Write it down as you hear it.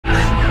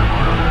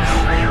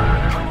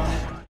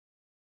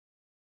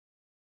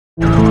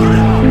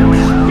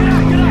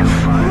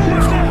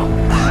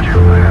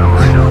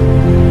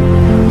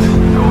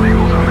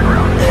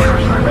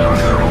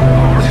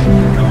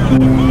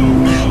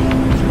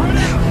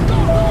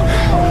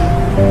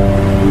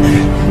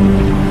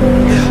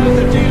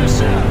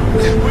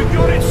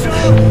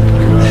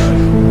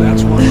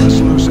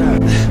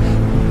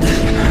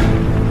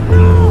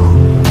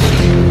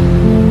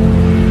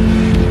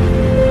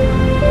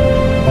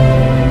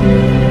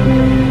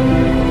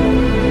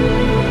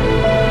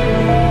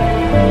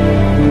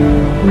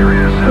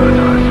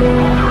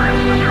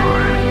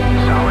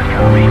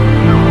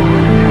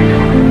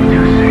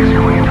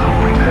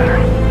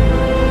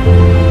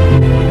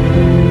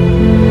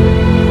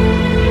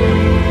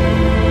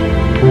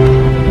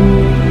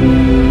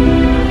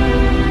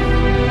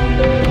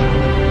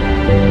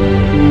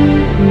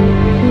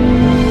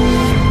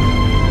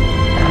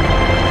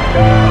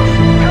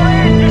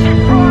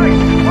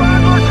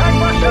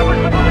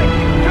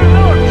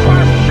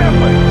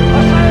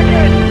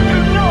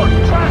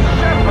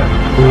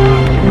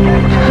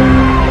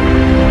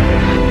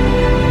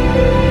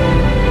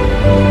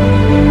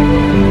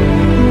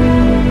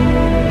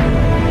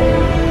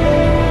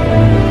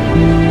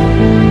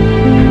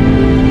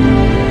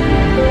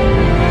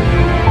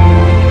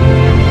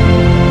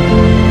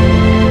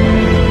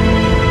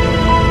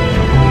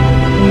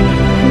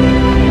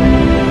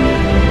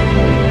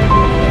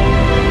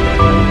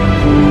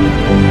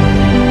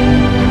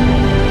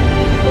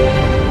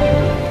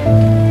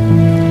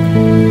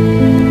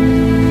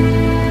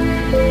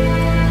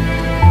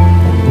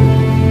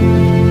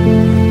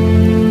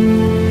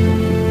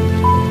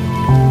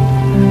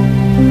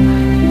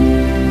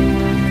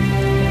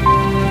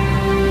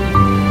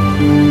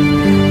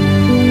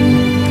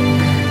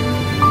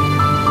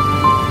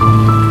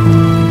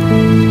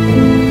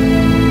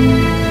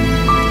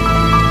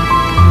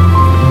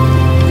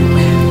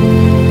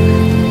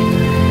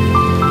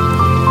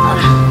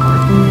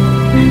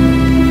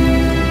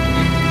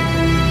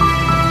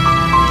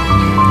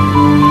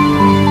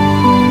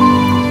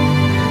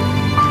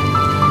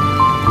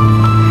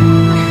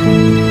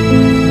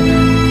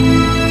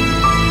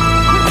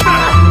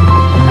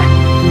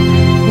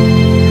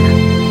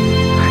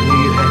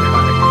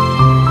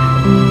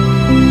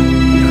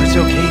It's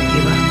okay,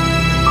 Eva.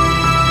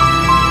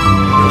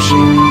 No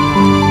shame.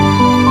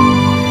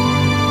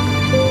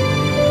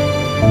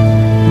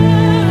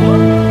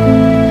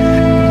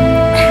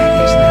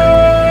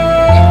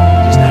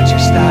 It's not your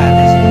style,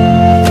 is it?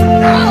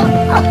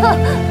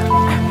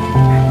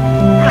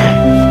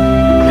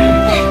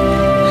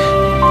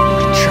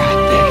 Try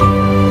begging.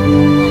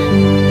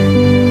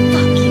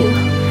 Fuck you.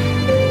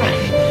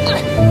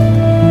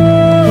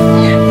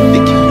 You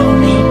think you know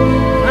me?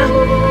 Huh?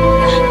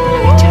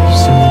 Let me tell you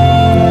something.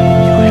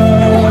 You have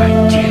no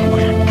idea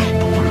what I'm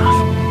capable of.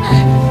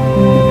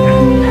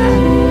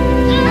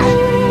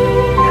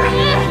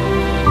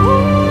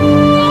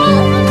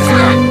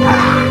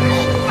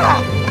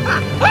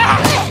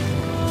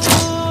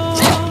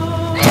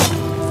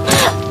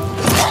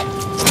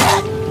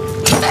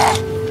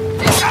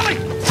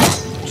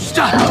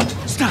 Stop!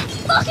 Stop!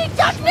 Fucking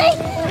touch me!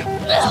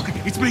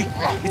 It's me!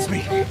 It's me!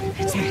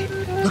 It's me!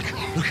 Look!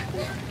 Look!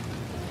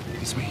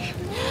 It's me.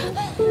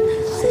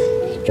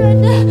 He tried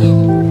to...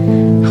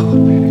 Oh,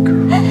 baby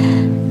girl.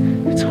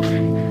 It's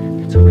okay.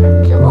 It's okay.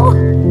 No.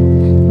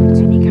 It's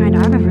any kind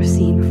I've ever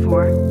seen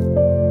before.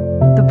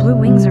 The blue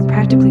wings are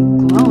practically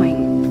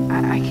glowing.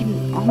 I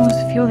can almost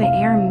feel the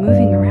air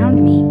moving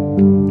around me.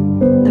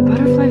 The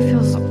butterfly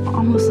feels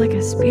almost like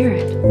a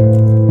spirit.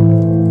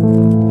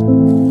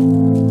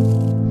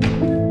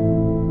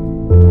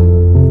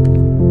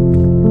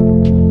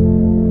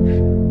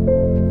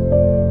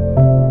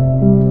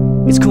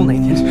 It's cool,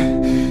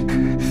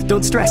 Nathan.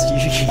 Don't stress.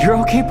 You're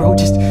okay, bro.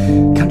 Just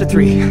count to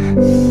 3.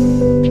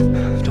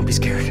 Don't be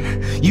scared.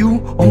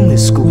 You own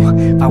this school.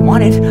 If I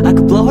wanted, I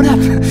could blow it up.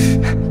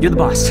 You're the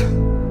boss.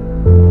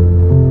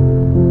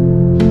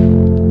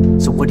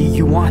 So what do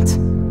you want?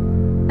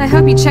 I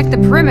hope you check the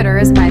perimeter,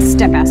 as my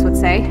step-ass would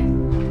say.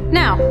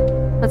 Now,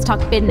 let's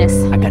talk business.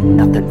 I got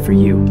nothing for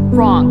you.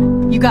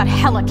 Wrong. You got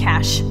hella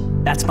cash.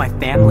 That's my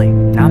family,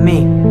 not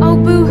me. Oh,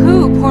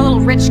 boo-hoo, poor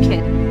little rich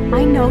kid.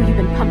 I know you've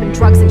been pumping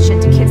drugs and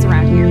shit to kids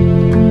around here.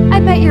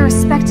 I bet your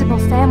respectable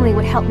family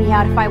would help me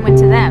out if I went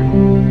to them.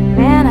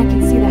 Man, I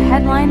can see the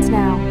headlines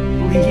now.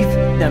 Leave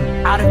them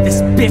out of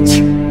this bitch.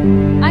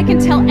 I can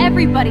tell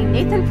everybody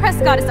Nathan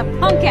Prescott is a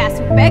punk ass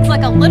who begs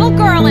like a little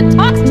girl and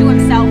talks to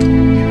himself. You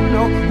don't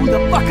know who the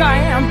fuck I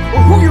am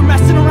or who you're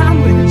messing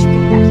around with.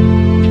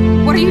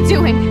 What are you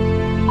doing?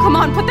 Come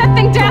on, put that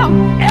thing down!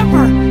 Don't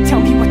ever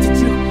tell me what to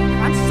do.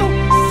 I'm so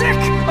sick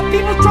of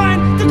people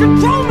trying to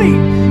control me.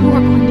 You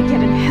are going to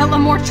get in hella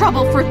more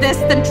trouble for this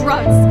than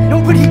drugs.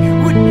 Nobody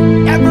would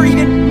ever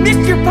even miss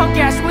your punk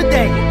ass, would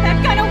they? Get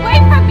that gun away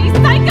from me,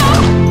 psycho!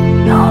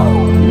 No!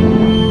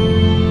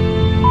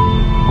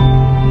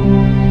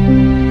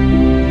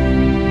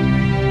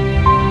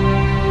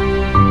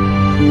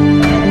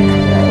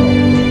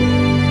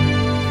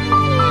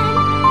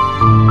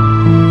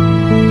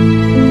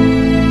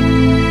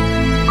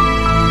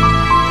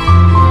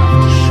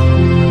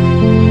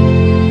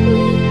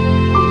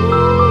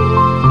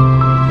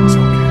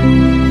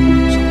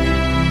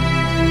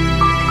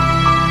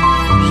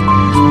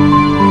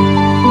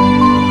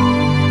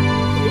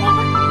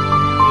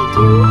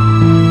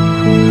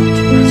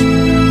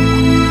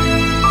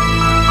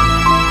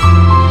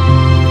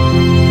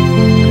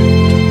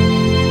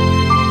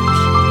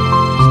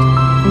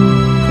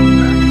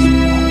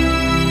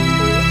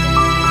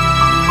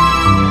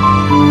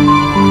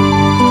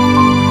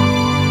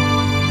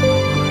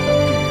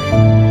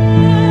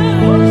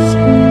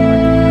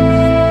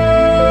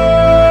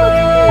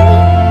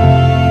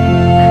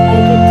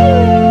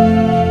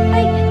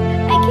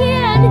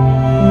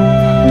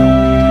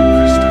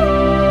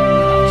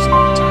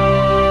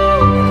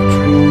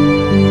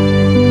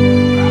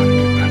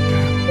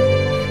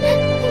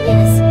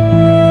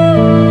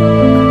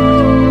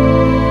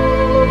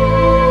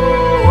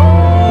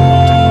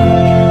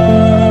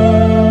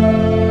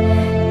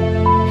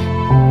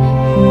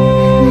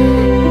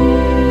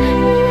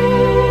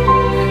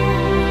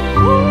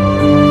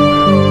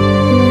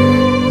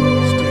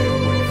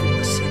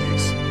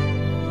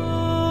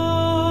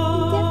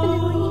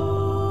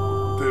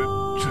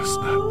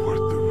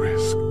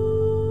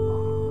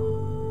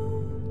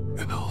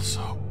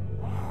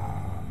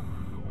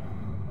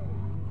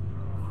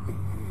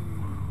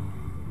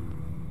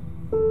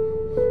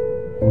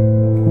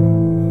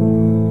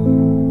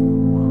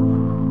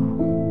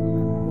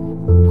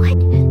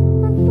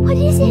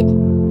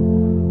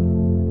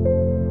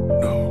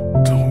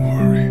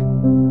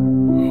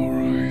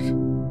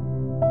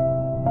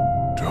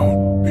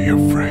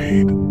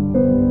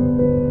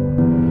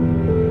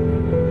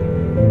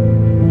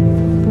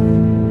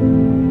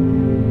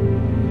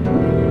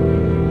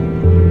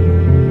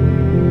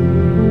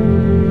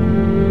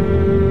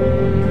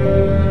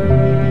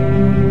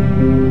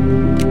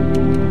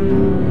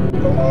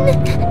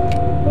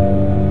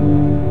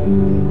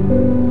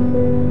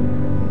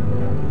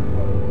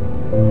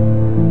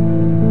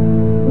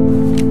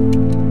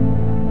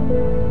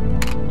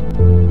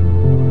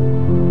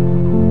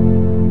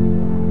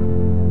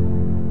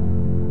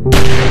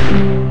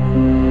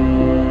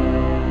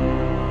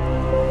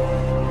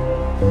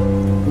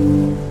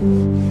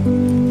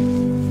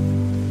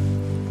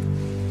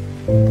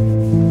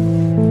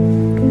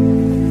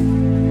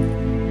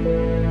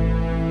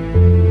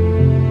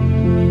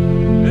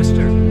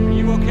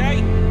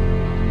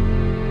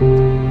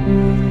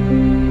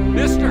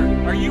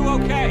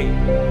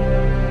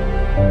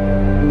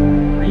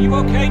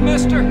 okay,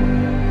 mister?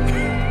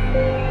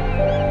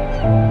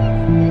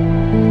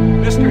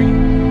 Mister,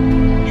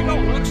 you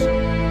don't look so...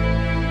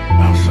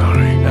 I'm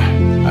sorry.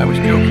 I was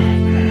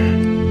joking.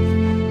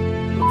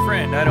 Look,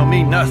 friend, I don't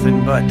mean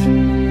nothing, but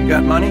you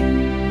got money?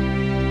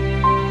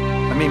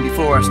 I mean,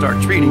 before I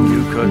start treating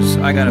you, because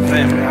I got a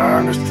family. I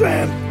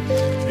understand.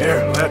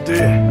 Here, let do.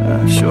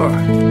 Sure.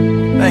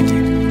 Thank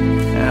you.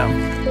 Now,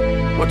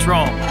 what's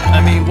wrong?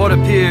 I mean, what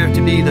appear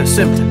to be the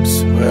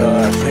symptoms?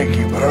 Well, I think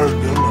you've heard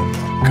them.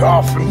 I'm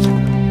coughing.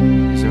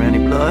 Is there any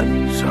blood?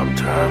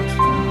 Sometimes.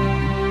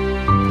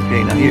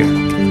 Okay, now here.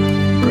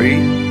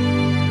 Breathe.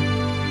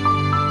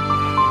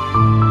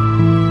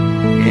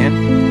 Again.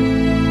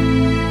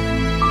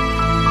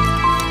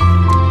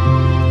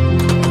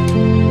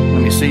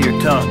 Let me see your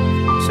tongue.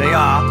 Say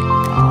ah.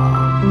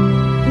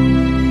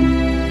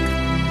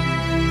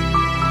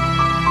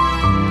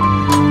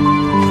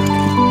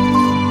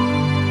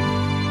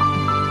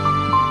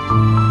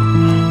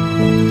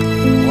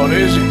 What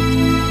is it?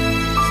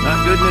 It's not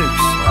good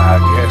news. I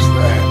guess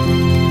that.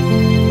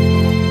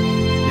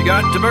 You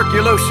got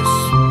tuberculosis.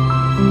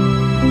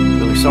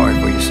 Really sorry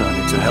for you, son.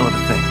 It's a hell of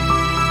a thing.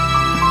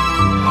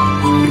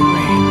 What do you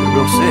mean? You're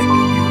real sick.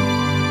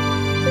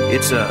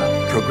 It's a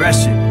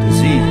progressive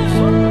disease.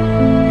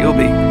 You'll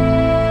be...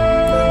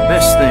 The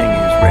best thing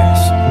is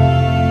rest.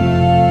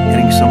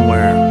 Getting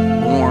somewhere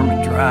warm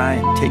and dry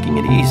and taking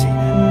it easy.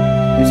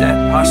 Is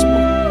that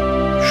possible?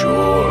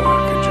 Sure, I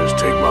could just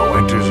take my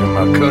winters in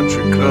my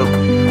country club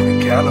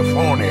in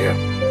California.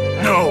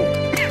 No,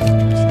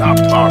 it's not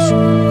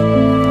possible.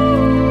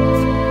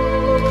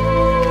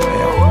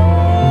 Well,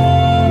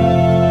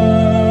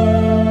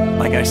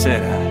 like I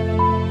said,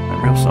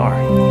 I'm real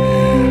sorry.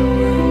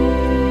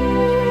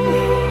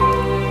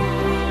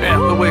 Yeah,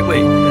 but wait.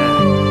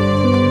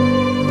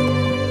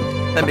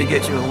 Let me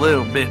get you a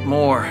little bit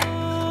more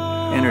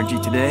energy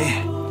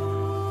today.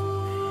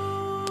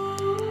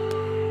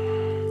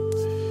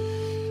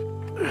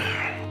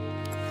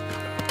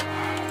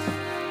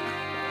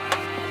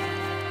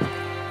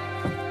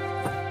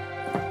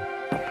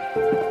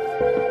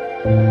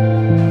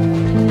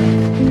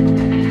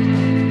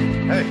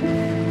 Hey,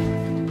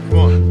 come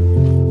on.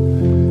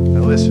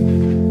 Now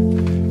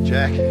listen,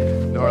 Jack,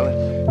 darling,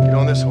 get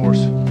on this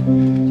horse.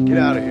 Get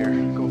out of here.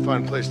 Go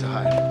find a place to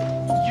hide.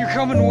 You're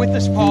coming with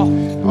us, Paul.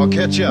 I'll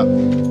catch up.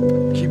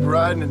 Keep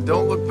riding and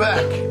don't look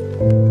back.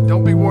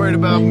 Don't be worried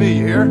about me,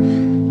 here.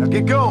 Now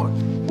get going.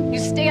 You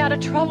stay out of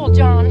trouble,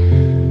 John.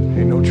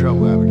 Ain't no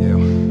trouble,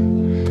 Abigail.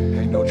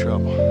 Ain't no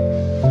trouble.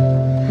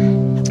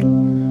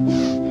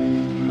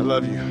 I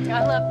love you.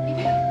 I love you.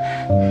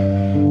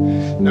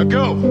 Now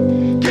go!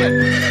 Get!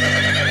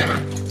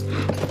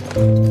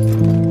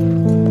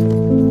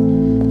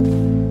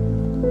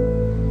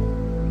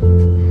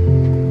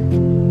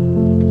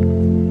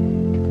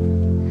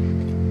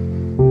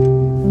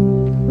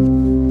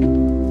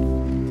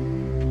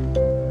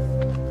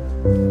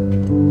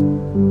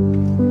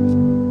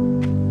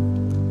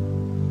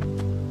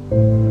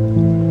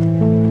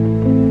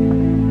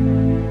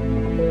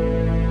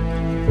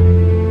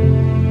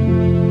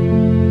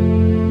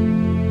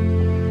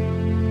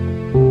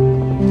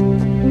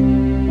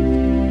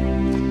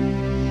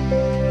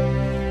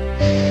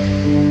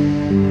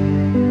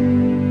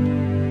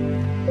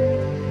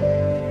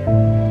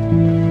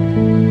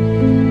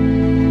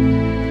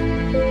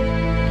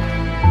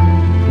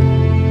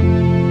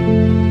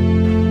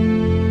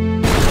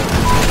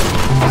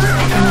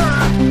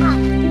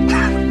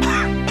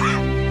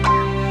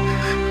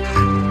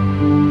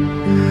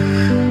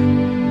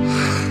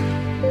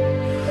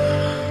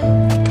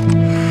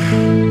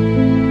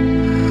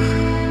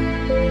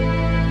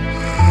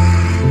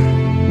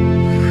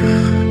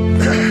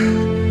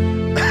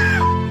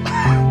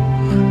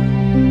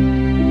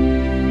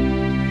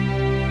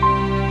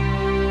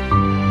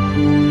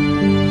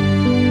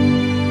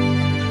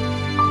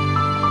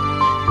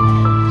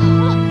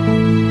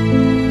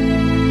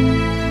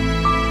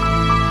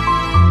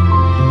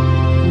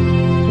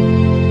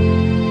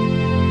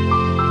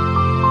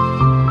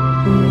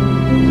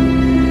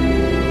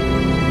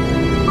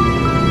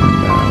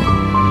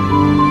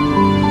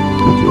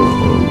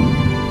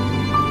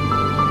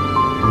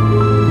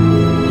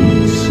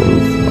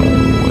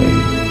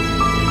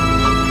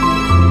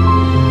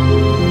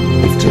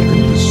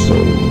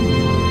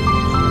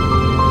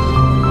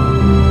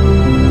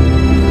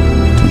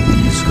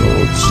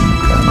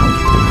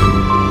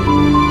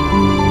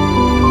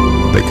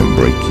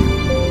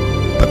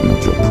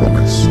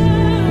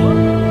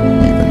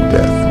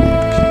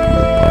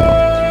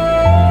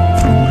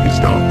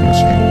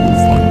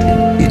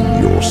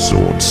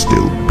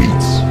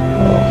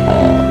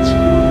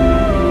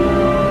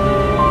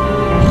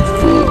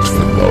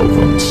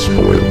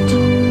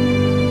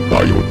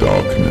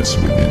 darkness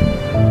within.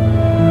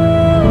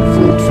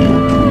 Fought for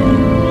your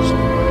dreams.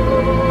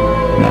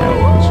 Now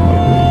has no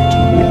way to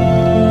win.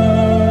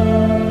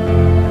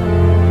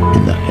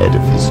 In the head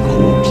of his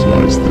corpse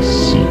lies the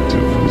seat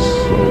of his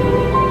soul.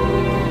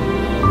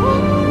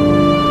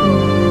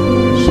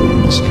 So we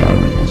must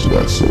carry his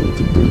vessel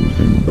to bring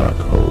him back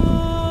home.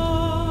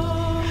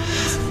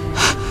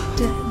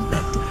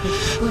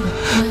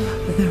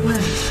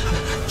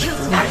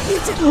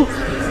 You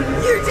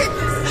did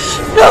this!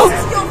 No!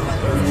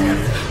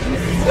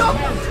 This is your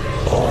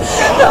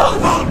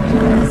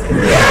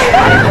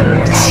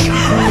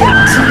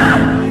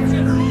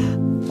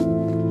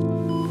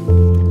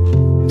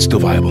It's still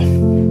viable.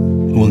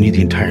 We'll need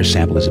the entire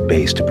sample as a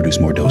base to produce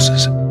more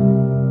doses.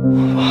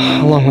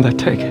 How long will that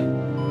take?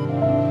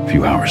 A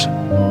few hours.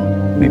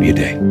 Maybe a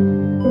day.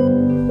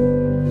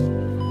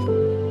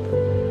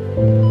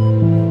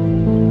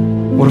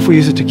 What if we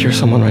use it to cure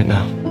someone right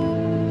now?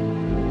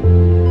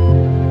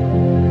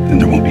 Then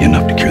there won't be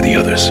enough to cure the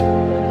others.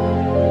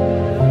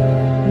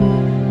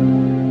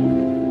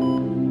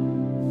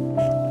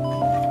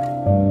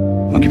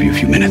 I'll give you a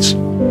few minutes.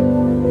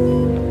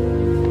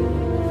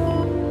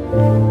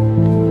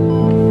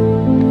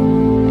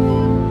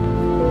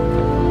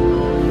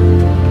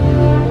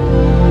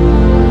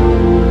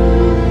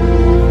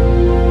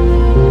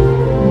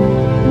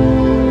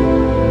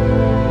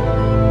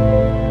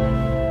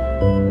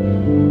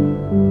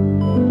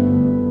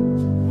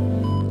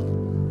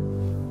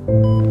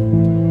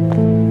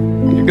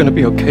 You're gonna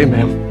be okay,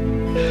 ma'am.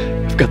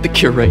 I've got the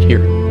cure right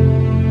here.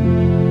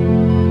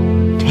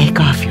 Take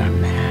off your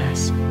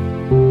mask.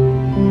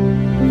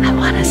 I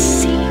want to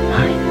see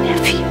my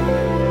nephew.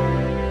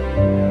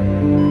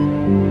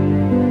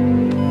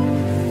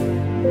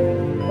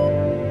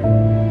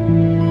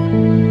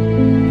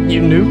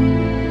 You knew?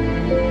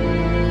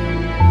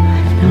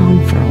 I've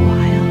known for a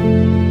while.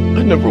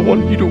 I never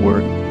wanted you to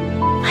worry.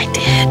 I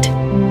did.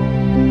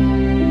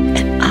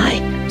 And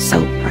I'm so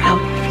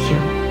proud of you.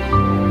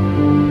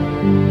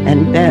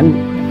 And Ben,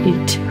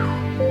 you too.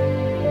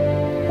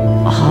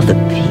 All the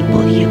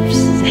people you've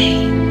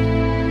saved.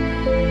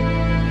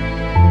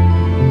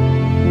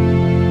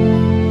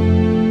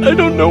 I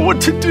don't know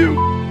what to do.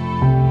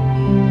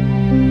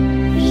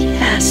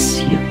 Yes,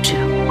 you do.